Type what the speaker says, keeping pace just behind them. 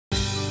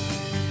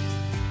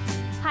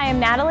Hi, I'm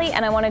Natalie,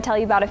 and I want to tell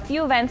you about a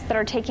few events that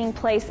are taking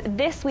place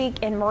this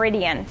week in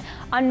Meridian.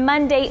 On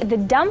Monday, the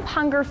Dump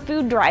Hunger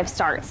Food Drive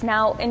starts.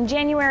 Now, in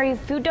January,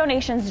 food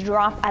donations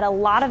drop at a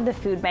lot of the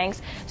food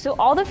banks, so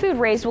all the food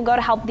raised will go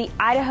to help the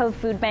Idaho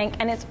Food Bank,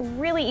 and it's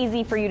really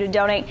easy for you to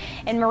donate.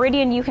 In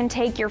Meridian, you can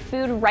take your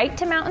food right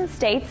to Mountain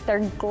States.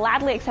 They'll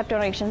gladly accept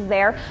donations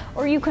there,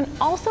 or you can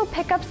also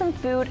pick up some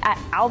food at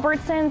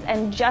Albertsons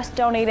and just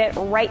donate it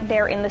right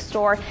there in the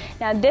store.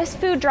 Now, this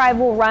food drive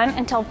will run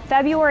until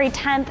February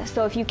 10th,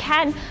 so if you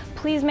can,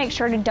 please make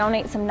sure to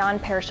donate some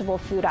non-perishable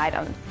food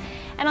items.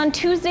 And on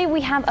Tuesday,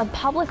 we have a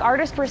public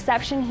artist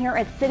reception here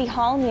at City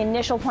Hall in the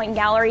Initial Point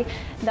Gallery.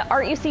 The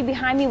art you see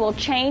behind me will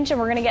change, and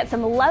we're going to get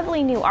some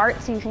lovely new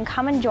art, so you can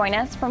come and join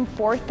us from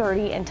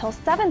 4:30 until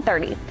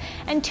 7:30.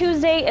 And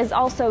Tuesday is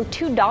also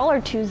 $2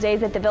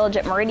 Tuesdays at the Village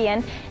at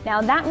Meridian.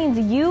 Now that means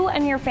you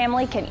and your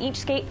family can each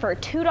skate for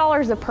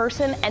 $2 a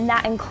person, and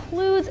that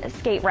includes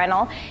skate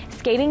rental.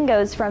 Skating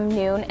goes from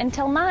noon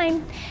until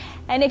 9.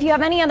 And if you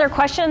have any other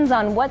questions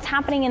on what's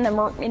happening in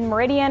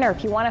Meridian, or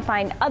if you want to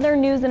find other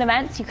news and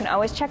events, you can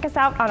always check us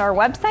out on our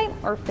website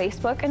or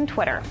Facebook and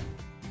Twitter.